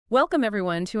Welcome,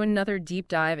 everyone, to another deep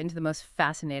dive into the most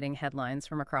fascinating headlines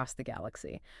from across the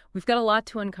galaxy. We've got a lot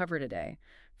to uncover today,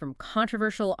 from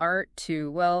controversial art to,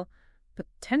 well,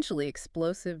 potentially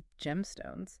explosive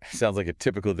gemstones. Sounds like a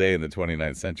typical day in the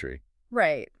 29th century.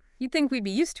 Right. You'd think we'd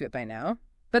be used to it by now.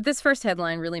 But this first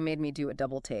headline really made me do a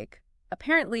double take.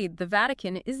 Apparently, the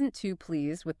Vatican isn't too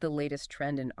pleased with the latest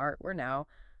trend in art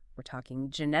we're talking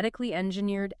genetically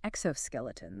engineered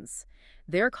exoskeletons.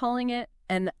 They're calling it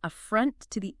an affront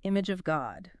to the image of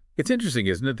God. It's interesting,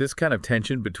 isn't it? This kind of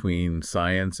tension between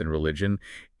science and religion,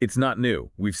 it's not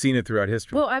new. We've seen it throughout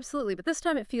history. Well, absolutely, but this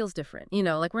time it feels different.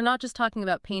 Like we're not just talking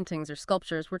about paintings or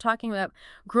sculptures, we're talking about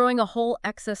growing a whole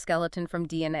exoskeleton from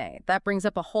DNA. That brings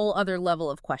up a whole other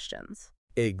level of questions.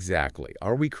 Exactly.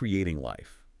 Are we creating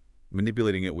life?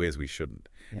 Manipulating it in ways we shouldn't?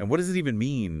 Yeah. And what does it even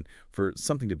mean for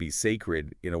something to be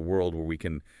sacred in a world where we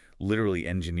can literally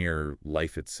engineer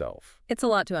life itself? It's a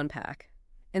lot to unpack.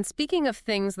 And speaking of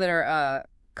things that are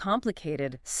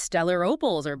complicated, stellar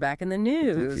opals are back in the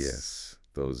news. Yes,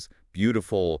 those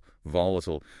beautiful,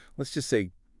 volatile, let's just say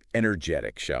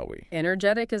energetic, shall we?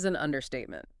 Energetic is an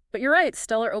understatement. But you're right,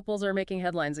 stellar opals are making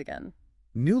headlines again.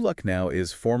 New Lucknow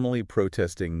is formally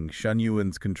protesting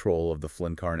Shunyuan's control of the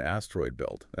Flinkarn asteroid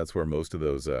belt. That's where most of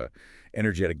those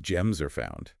energetic gems are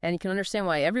found. And you can understand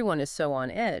why everyone is so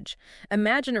on edge.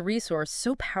 Imagine a resource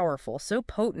so powerful, so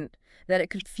potent, that it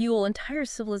could fuel entire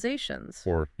civilizations.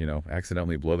 Or,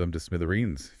 accidentally blow them to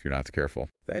smithereens if you're not careful.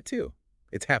 That too.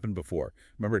 It's happened before.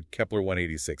 Remember Kepler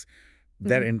 186?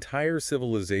 That entire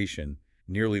civilization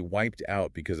nearly wiped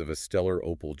out because of a stellar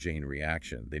opal chain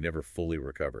reaction. They never fully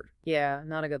recovered. Yeah,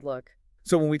 not a good look.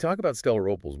 So when we talk about stellar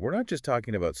opals, we're not just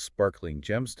talking about sparkling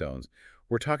gemstones.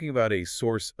 We're talking about a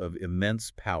source of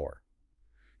immense power.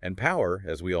 And power,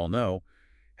 as we all know,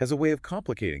 has a way of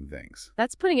complicating things.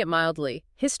 That's putting it mildly.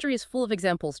 History is full of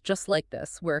examples just like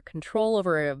this, where control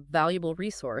over a valuable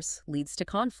resource leads to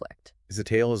conflict. It's a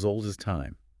tale as old as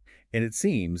time. And it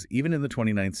seems, even in the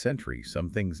 29th century, some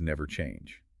things never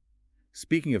change.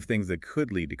 Speaking of things that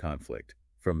could lead to conflict,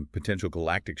 from potential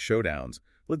galactic showdowns,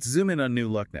 let's zoom in on New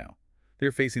Lucknow.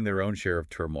 They're facing their own share of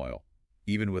turmoil,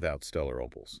 even without stellar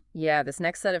opals. Yeah, this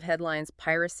next set of headlines,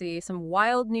 piracy, some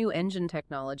wild new engine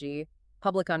technology,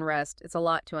 public unrest, it's a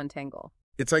lot to untangle.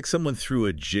 It's like someone threw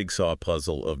a jigsaw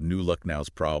puzzle of New Lucknow's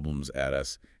problems at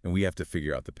us, and we have to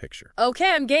figure out the picture.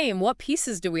 Okay, I'm game. What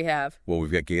pieces do we have? Well, we've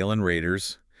got Galen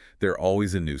Raiders. They're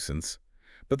always a nuisance.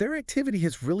 But their activity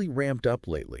has really ramped up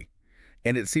lately.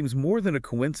 And it seems more than a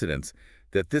coincidence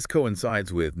that this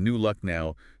coincides with New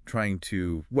Lucknow trying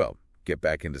to, get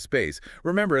back into space.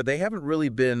 Remember, they haven't really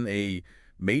been a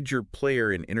major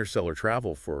player in interstellar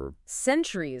travel for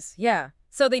centuries, yeah.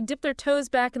 So they dip their toes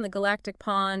back in the galactic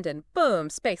pond and boom,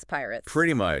 space pirates.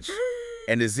 Pretty much.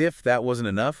 And as if that wasn't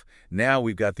enough, now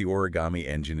we've got the origami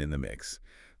engine in the mix.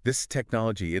 This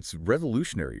technology, it's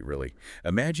revolutionary, really.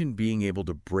 Imagine being able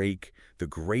to break the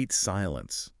great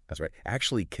silence. That's right.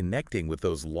 Actually connecting with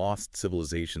those lost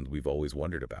civilizations we've always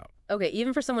wondered about. Okay,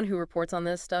 even for someone who reports on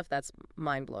this stuff, that's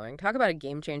mind-blowing. Talk about a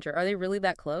game changer. Are they really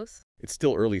that close? It's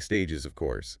still early stages, of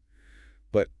course.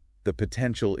 But the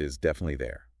potential is definitely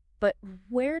there. But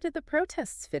where did the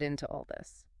protests fit into all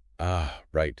this?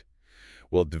 Right.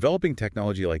 Well, developing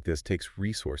technology like this takes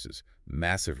resources,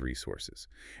 massive resources.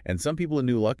 And some people in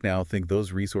New Lucknow think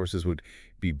those resources would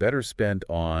be better spent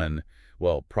on,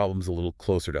 problems a little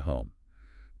closer to home.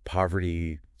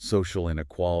 Poverty, social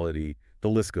inequality, the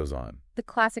list goes on. The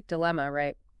classic dilemma,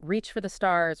 right? Reach for the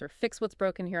stars or fix what's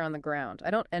broken here on the ground. I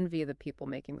don't envy the people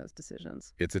making those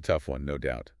decisions. It's a tough one, no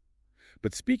doubt.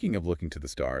 But speaking of looking to the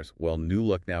stars, New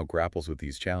Lucknow grapples with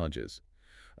these challenges.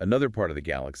 Another part of the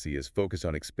galaxy is focused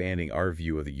on expanding our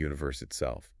view of the universe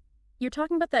itself. You're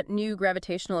talking about that new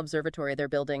gravitational observatory they're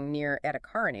building near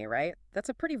Etakarni, right? That's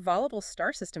a pretty volatile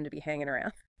star system to be hanging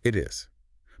around. It is.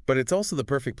 But it's also the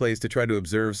perfect place to try to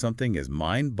observe something as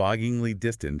mind-bogglingly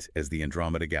distant as the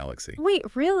Andromeda Galaxy. Wait,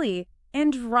 really?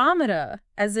 Andromeda?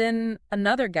 As in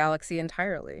another galaxy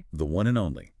entirely? The one and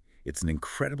only. It's an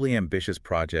incredibly ambitious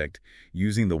project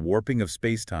using the warping of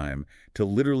space-time to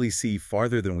literally see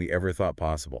farther than we ever thought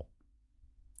possible.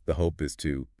 The hope is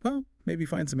to, maybe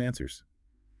find some answers.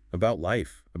 About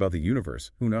life, about the universe,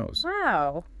 who knows?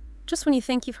 Wow. Just when you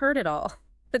think you've heard it all.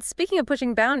 But speaking of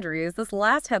pushing boundaries, this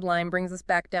last headline brings us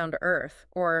back down to Earth,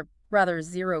 or rather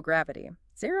zero gravity.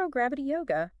 Zero gravity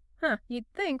yoga. You'd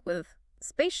think with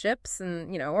spaceships and,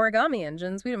 origami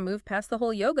engines, we'd have moved past the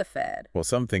whole yoga fad. Well,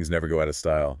 some things never go out of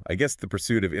style. I guess the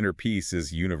pursuit of inner peace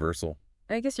is universal.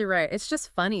 I guess you're right. It's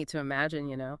just funny to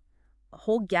imagine, a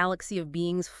whole galaxy of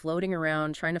beings floating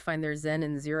around trying to find their zen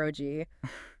in zero G.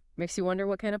 Makes you wonder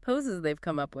what kind of poses they've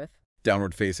come up with.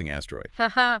 downward-facing asteroid.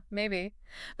 Haha, maybe.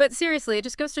 But seriously, it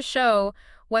just goes to show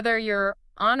whether you're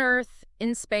on Earth,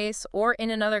 in space, or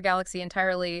in another galaxy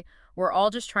entirely, we're all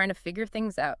just trying to figure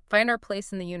things out, find our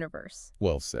place in the universe.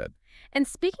 Well said. And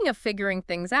speaking of figuring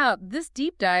things out, this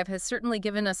deep dive has certainly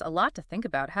given us a lot to think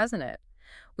about, hasn't it?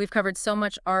 We've covered so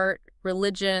much art,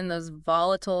 religion, those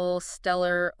volatile,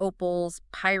 stellar opals,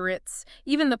 pirates,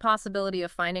 even the possibility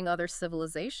of finding other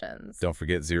civilizations. Don't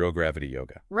forget zero-gravity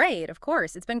yoga. Right, of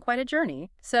course. It's been quite a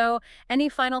journey. So, any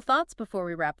final thoughts before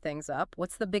we wrap things up?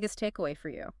 What's the biggest takeaway for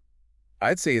you?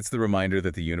 I'd say it's the reminder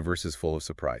that the universe is full of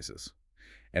surprises.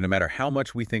 And no matter how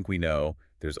much we think we know,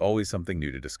 there's always something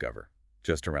new to discover,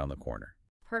 just around the corner.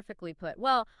 Perfectly put.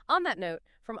 Well, on that note,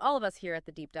 from all of us here at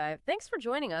the Deep Dive, thanks for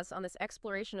joining us on this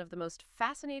exploration of the most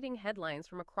fascinating headlines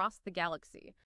from across the galaxy.